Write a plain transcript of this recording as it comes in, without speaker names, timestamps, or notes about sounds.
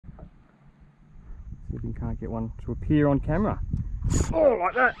if you can't get one to appear on camera. Oh,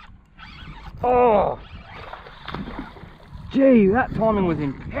 like that. Oh, gee, that timing was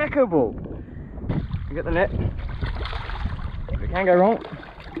impeccable. You get the net. It can go wrong.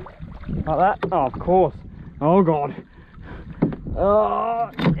 Like that. Oh, of course. Oh God.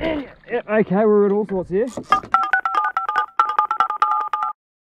 Oh, yeah, okay, we're at all sorts here.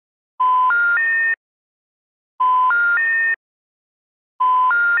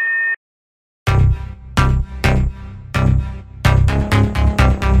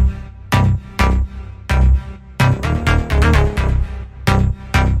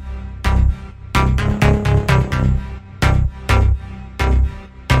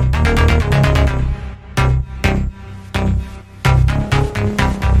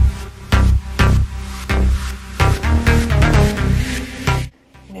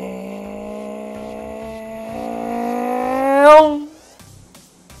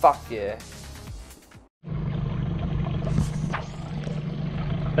 Fuck yeah.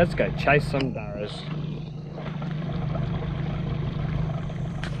 Let's go chase some Barras.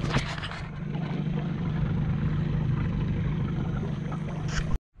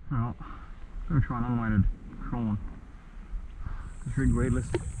 Alright, I'm going to try an unweighted prawn. Just rig weedless.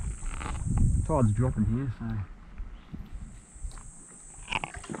 Tide's dropping here, so.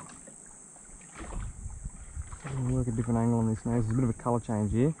 I'll work a different angle on these snags. There's a bit of a colour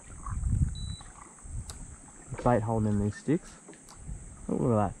change here. The bait holding in these sticks. Oh,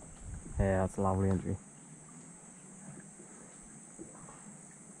 look at that. Yeah, that's a lovely entry.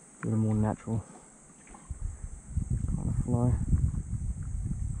 A little more natural kind of flow.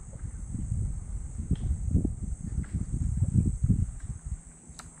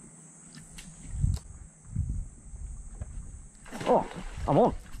 Oh, I'm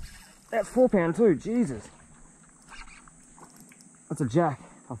on. That's 4 pound too, Jesus. That's a jack,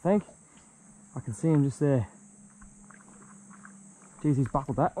 I think. I can see him just there. Jeez, he's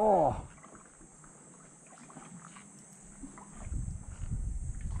buckled that. Oh!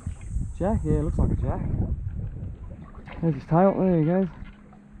 Jack? Yeah, looks like a jack. There's his tail. There he goes.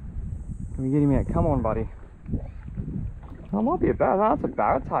 Can we get him out? Come on, buddy. Oh, it might be a Barra. No, that's a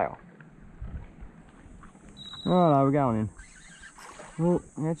Barra tail. Righto, we're going in. Oh,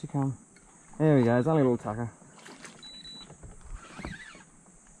 out you come. There we go. It's only a little tucker.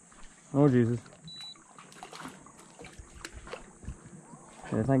 Oh, Jesus.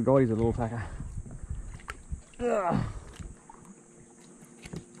 Yeah, thank God he's a little tucker. Ugh.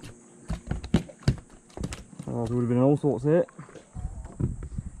 Oh, there would have been all sorts there.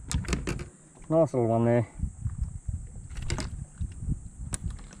 Nice little one there.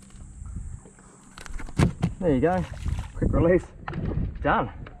 There you go. Quick release. Done.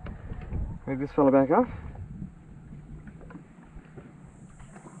 Move this fella back up.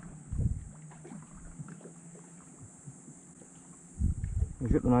 You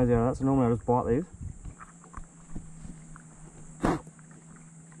rip the nose out of that, so normally I just bite these.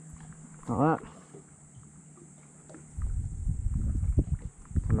 Like that.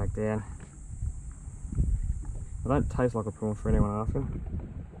 Come back down. They don't taste like a prawn for anyone asking.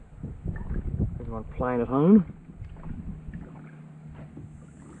 Everyone playing at home.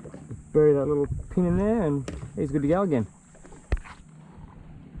 Just bury that little pin in there and he's good to go again.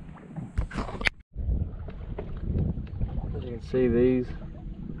 As you can see, these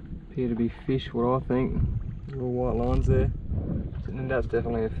appear to be fish, what I think. Little white lines there. And that's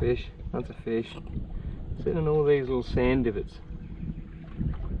definitely a fish. That's a fish. Sitting in all these little sand divots.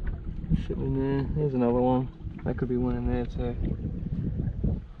 Sitting in there. There's another one. That could be one in there too.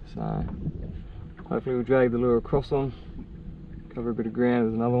 So hopefully we'll drag the lure across them. Cover a bit of ground.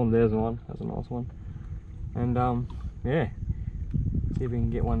 There's another one. There's one. That's a nice one. And yeah. See if we can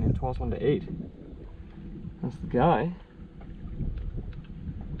get one, entice one to eat. That's the guy.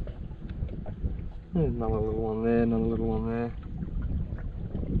 There's another little one there, another little one there.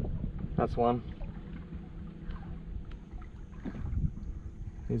 That's one.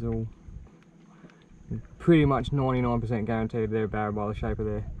 These all pretty much 99% guaranteed they're a Barra by the shape of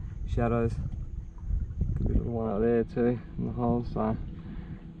their shadows. Could be a little one out there too in the hole, so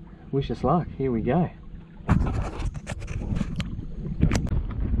wish us luck. Here we go.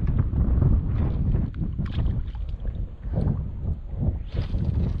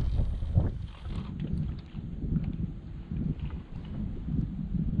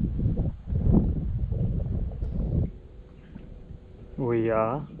 We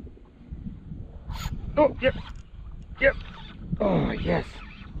are. Oh, yep, yep. Oh, yes.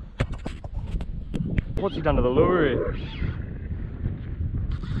 What's he done to the lure?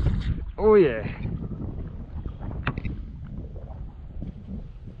 Oh, yeah.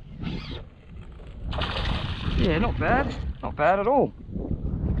 Yeah, not bad. Not bad at all.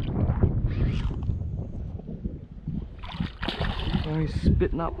 Oh, he's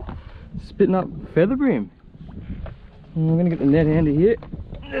spitting up feather brim. I'm gonna get the net handy here,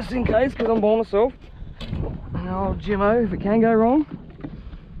 just in case, because I'm by myself. And old Jimmo, if it can go wrong,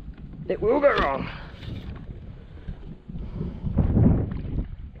 it will go wrong.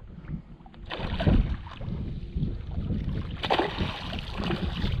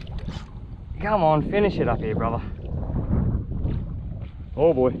 Come on, finish it up here, brother.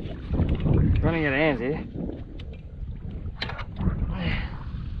 Oh boy, running out of hands here.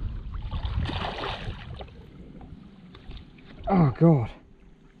 Oh God.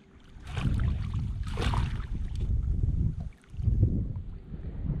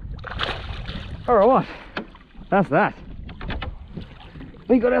 Alright, that's that.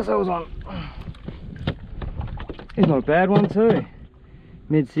 We got ourselves on. It's not a bad one too.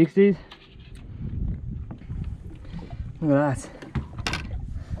 Mid-60s. Look at that.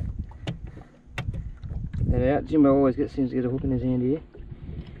 Get out. Jimbo always seems to get a hook in his hand here.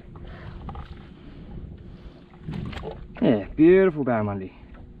 Yeah, beautiful barramundi.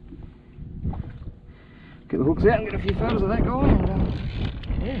 Get the hooks out and get a few photos of that guy,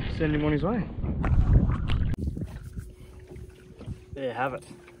 and yeah, send him on his way. There you have it.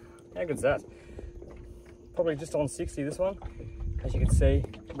 How good's that? Probably just on 60 this one. As you can see,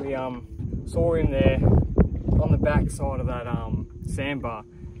 we saw him there on the back side of that sandbar,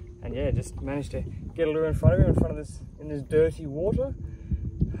 and yeah, just managed to get a lure in front of him, in this dirty water.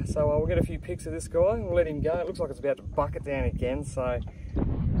 So we'll get a few pics of this guy. We'll let him go. It looks like it's about to bucket down again, so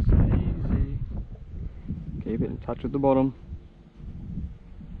easy. Keep it in touch with the bottom.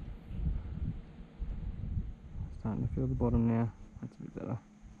 Starting to feel the bottom now. That's a bit better.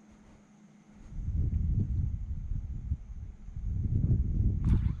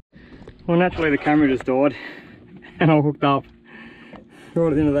 Well, naturally the camera just died and I hooked up right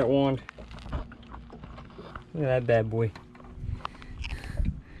at the end of that wind. Look at that bad boy.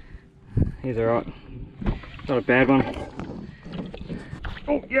 He's alright. Not a bad one.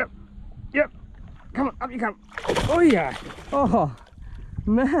 Oh, yep. Come on, up you come. Oh yeah. Oh,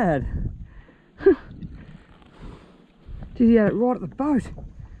 mad. Geez, he had it right at the boat.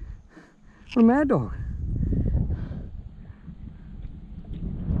 What a mad dog.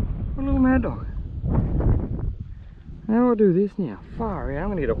 What a little mad dog. How do I do this now? Far out. I'm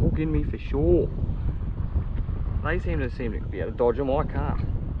gonna get a hook in me for sure. They seem to be able to dodge them. I can't.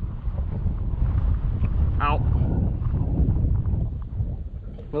 Ow.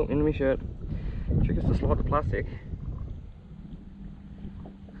 Oh, into my shirt. Trick is to slide the plastic.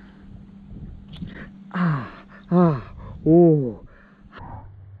 Oh.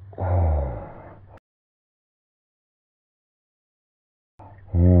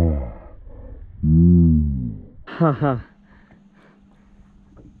 Haha.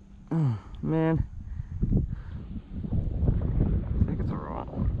 Oh, man. I think it's alright.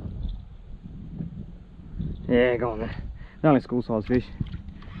 Yeah, go on there. They're only school size fish.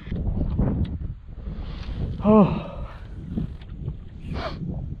 Oh.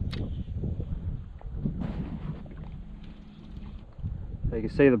 So you can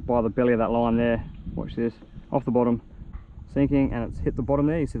see by the belly of that line there, watch this, off the bottom, sinking, and it's hit the bottom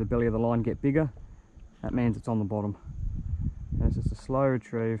there. You see the belly of the line get bigger. That means it's on the bottom. And it's just a slow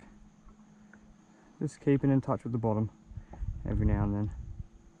retrieve. Just keeping in touch with the bottom every now and then.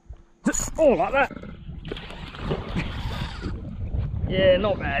 Oh, like that. Yeah,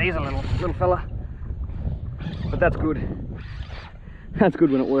 not bad. He's a little fella. But that's good. That's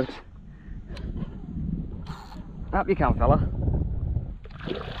good when it works. Up you come, fella.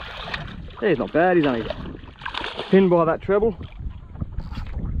 Yeah, he's not bad. He's only pinned by that treble.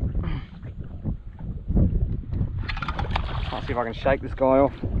 I'll see if I can shake this guy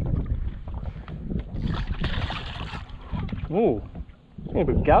off. Oh, yeah,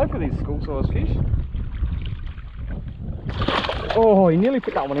 but go for these school-sized fish. Oh, he nearly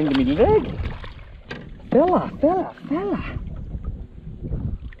put that one into my leg. Fella.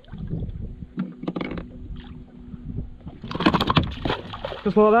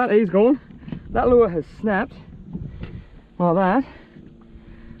 Just like that, he's gone. That lure has snapped. Like that.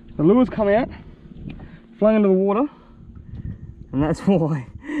 The lure's come out, flung into the water. And that's why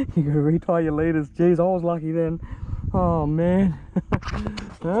you gotta retie your leaders. Jeez, I was lucky then. Oh man.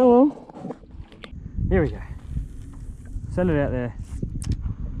 Oh well. Here we go. Send it out there.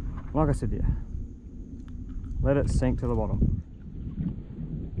 Like I said to you, let it sink to the bottom.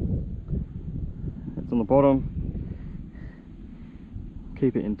 It's on the bottom.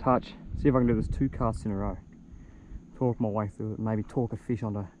 Keep it in touch. See if I can do this 2 casts in a row. Talk my way through it. Maybe talk a fish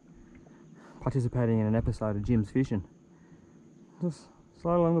onto participating in an episode of Jim's Fishing. Just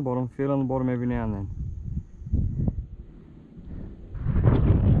slide along the bottom, feel on the bottom every now and then.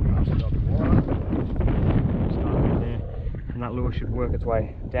 And that lure should work its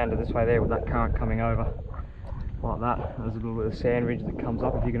way down to this way there with that current coming over. Like that. There's a little bit of sand ridge that comes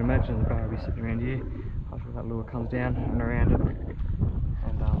up, if you can imagine. The barra will be sitting around here after that lure comes down and around it.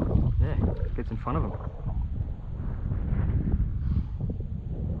 And yeah, gets in front of them.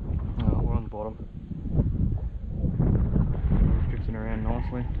 We're on the bottom. Drifting around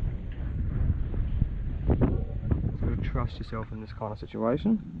nicely. So you've got to trust yourself in this kind of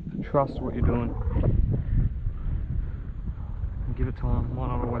situation. Trust what you're doing. And give it time. Might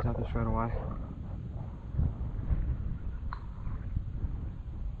not always happen straight away.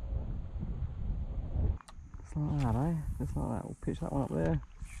 Just like that, eh? Just like that. We'll pitch that one up there.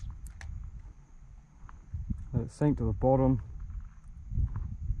 Let it sink to the bottom.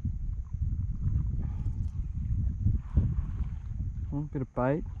 Bit of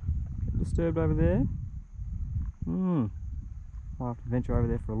bait. Get disturbed over there. I'll have to venture over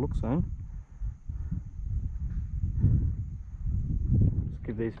there for a look soon. Just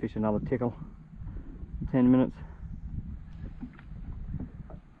give these fish another tickle. 10 minutes.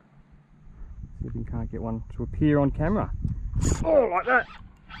 See if we can't get one to appear on camera. Oh, like that!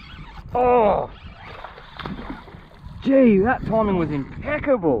 Oh! Gee, that timing was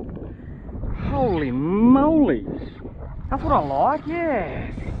impeccable! Holy moly! That's what I like,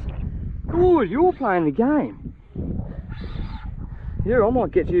 yes! Good, you're playing the game. Yeah, I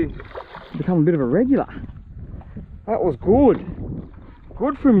might get you to become a bit of a regular. That was good.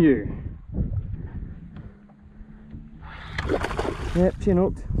 Good from you. Yep, chin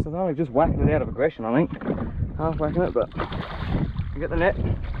hooked. So I've only just whacked it out of aggression, I think. Half whacking it, but you get the net.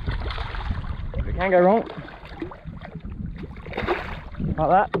 It can go wrong. Like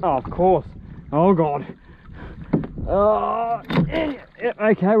that. Oh, of course. Oh, God. Oh, yeah,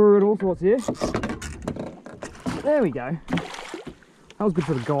 okay, we're at all sorts here. There we go. That was good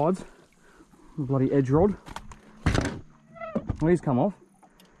for the guides. The bloody edge rod. Well, he's come off.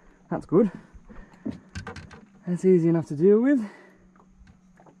 That's good. That's easy enough to deal with.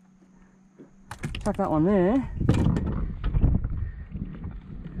 Chuck that one there.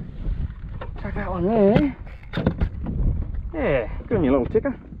 Chuck that one there. Yeah, good on you, little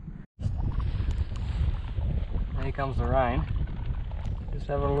ticker. Here comes the rain. Just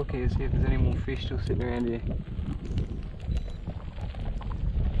have a look here, see if there's any more fish still sitting around here.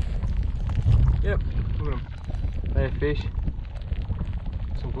 Yep, look at them. They're fish.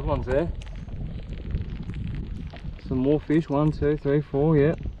 Some good ones there. Some more fish, 1, 2, 3, 4,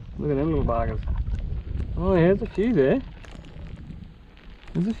 yep. Look at them little buggers. Oh yeah, there's a few there.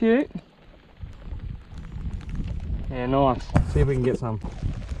 There's a few. Yeah, nice. See if we can get some.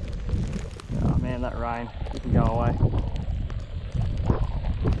 Oh man, that rain. It can go away.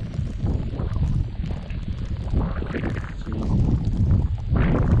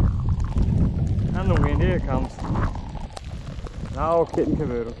 And the wind, here it comes. Oh, kitten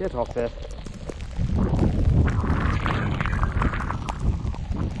cavoodle, get off there.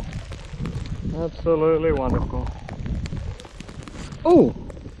 Absolutely wonderful. Oh!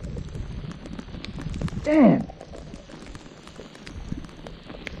 Damn!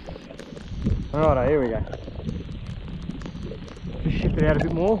 Alright, here we go. Just shift it out a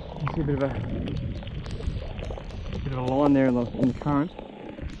bit more. You see a bit of a line there in the current.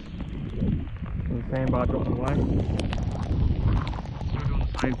 The sandbar dropping away. We're doing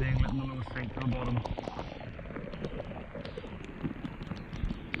the same thing, letting the lure sink to the bottom.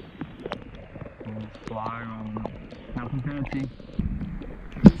 Fly on, nothing fancy.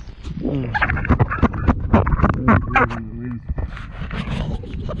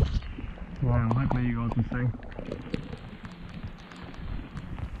 Wow, hopefully you guys can see.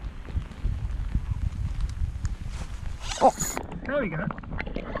 Oh, there we go.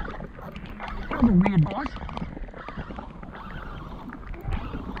 That was a weird bite.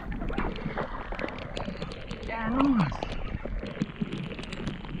 Yeah, nice.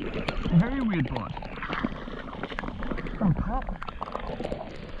 A very weird bite. Come on, pup.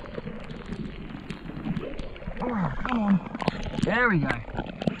 Oh, come on. There we go.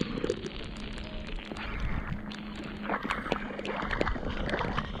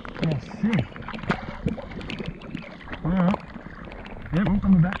 That's sick. Alright. Yep, we'll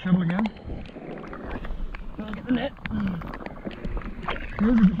come back, shuttle again. Gotta get the net.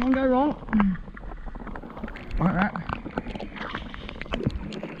 Here's if it can go wrong. Like that.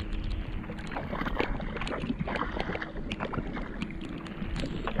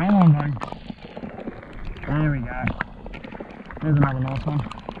 Come on, buddy. There we go. There's another nice one.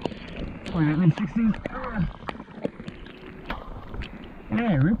 Probably about mid-60s.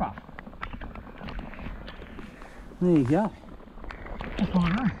 Yeah, ripper. There you go. That's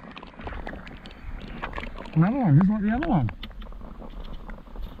like that. Another one, just like the other one.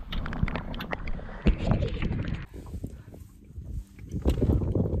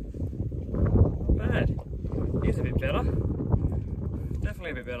 Not bad. He's a bit better.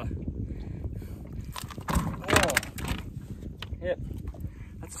 Definitely a bit better. Oh, yep.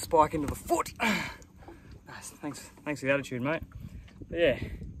 That's a spike into the foot. Nice. Thanks for the attitude, mate. But yeah.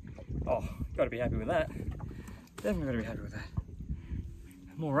 Oh, got to be happy with that. Definitely got to be happy with that.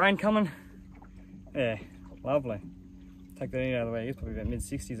 More rain coming. Yeah, lovely. Take that in out of the way. He's probably about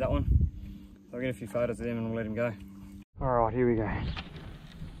mid-60s, that one. So I'll get a few photos of him and we'll let him go. Alright, here we go.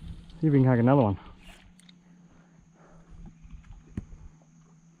 See if we can take another one.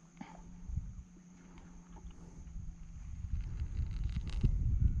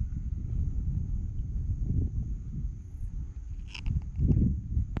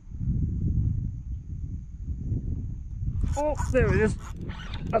 Oh, there it is.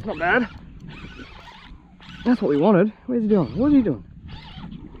 That's not bad. That's what we wanted. Where's he doing? What is he doing?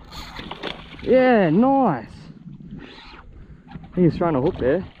 Yeah, nice. He was throwing a hook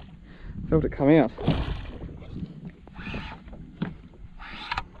there. Felt it come out.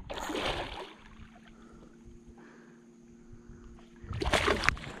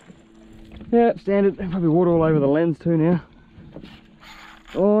 Yeah, standard. Probably water all over the lens too now.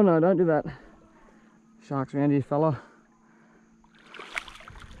 Oh no, don't do that. Sharks around here, fella.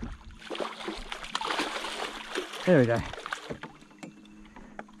 There we go.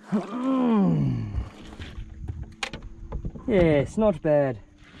 Yes, not bad.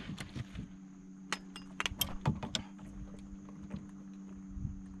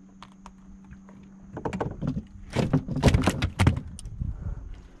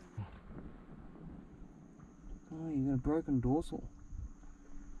 Oh, you got a broken dorsal.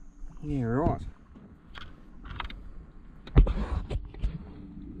 Yeah, right.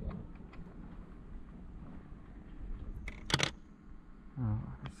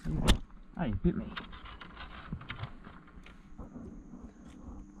 Oh, you bit me.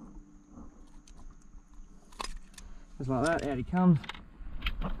 Just like that, out he comes.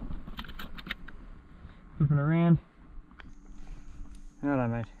 Flipping around. Hello,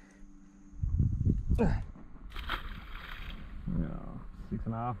 mate. Oh,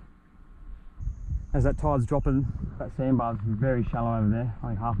 6.5. As that tide's dropping, that sandbar's very shallow over there,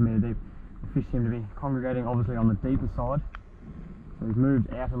 only half a metre deep. The fish seem to be congregating obviously on the deeper side. So he's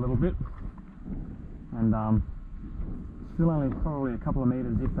moved out a little bit. And still only probably a couple of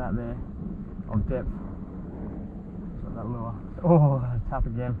metres, if that, there of depth. So that lure. Oh, tap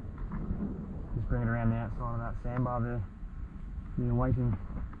again. Just bring it around the outside of that sandbar there. You're waiting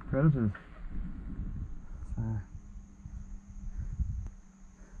predators. So,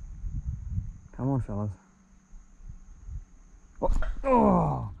 come on, fellas.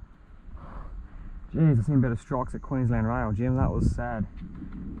 Oh! Jeez, I've seen better strikes at Queensland Rail, Jim. That was sad.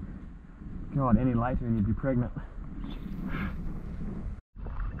 God, any later and you'd be pregnant.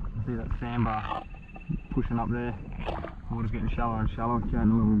 See that sandbar pushing up there. Water's getting shallower and shallower. Getting a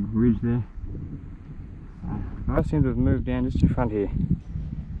little ridge there. So, I seem to have moved down just in front here.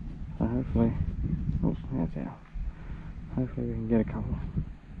 So hopefully, oh, that's out. Hopefully we can get a couple.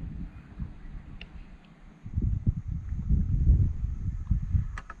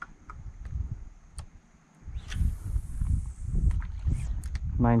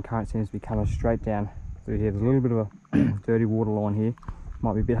 Main current seems to be coming straight down through here. There's a little bit of a dirty water line here.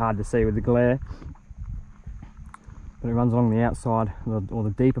 Might be a bit hard to see with the glare, but it runs along the outside or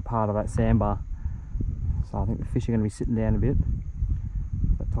the deeper part of that sandbar. So I think the fish are going to be sitting down a bit.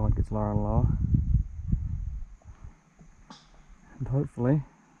 That tide gets lower and lower, and hopefully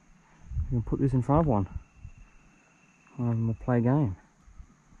we can put this in front of one. And we'll play game.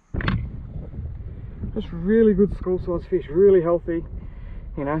 Just really good school size fish, really healthy.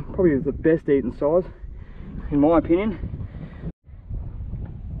 You know, probably the best eating size, in my opinion.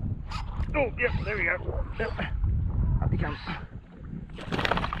 Oh, yep, there we go. Yep. Up he comes.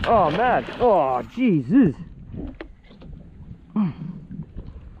 Oh, mad. Oh, Jesus.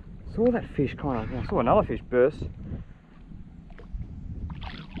 Saw that fish kind of, I saw another fish burst.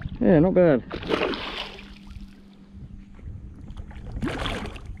 Yeah, not bad.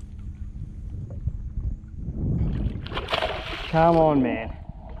 Come on, man.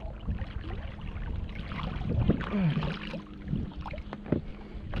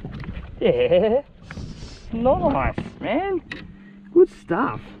 Yeah, nice, man. Good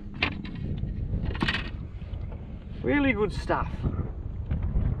stuff. Really good stuff.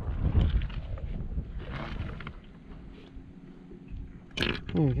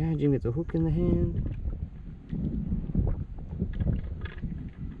 There we go, Jim gets a hook in the hand.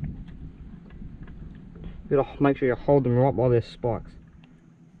 You gotta make sure you hold them right by their spikes.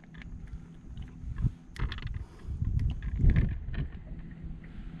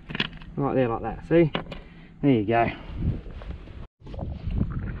 Right there, like that, see? There you go.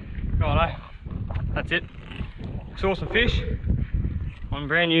 Righto, that's it. Saw some fish on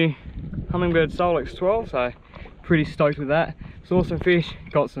brand new Humminbird Solex 12, so pretty stoked with that. Saw some fish,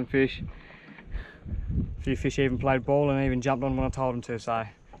 got some fish. A few fish even played ball and even jumped on when I told them to, so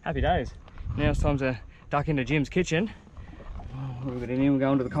happy days. Now it's time to duck into Jim's kitchen. We'll get in here, we'll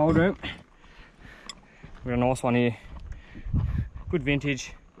go into the cold room. We've got a nice one here, good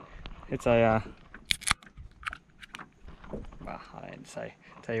vintage. It's a, well, I don't need to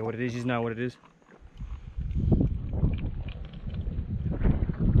tell you what it is, you know what it is.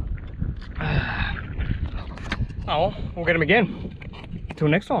 Oh well, we'll get him again. Until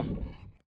next time.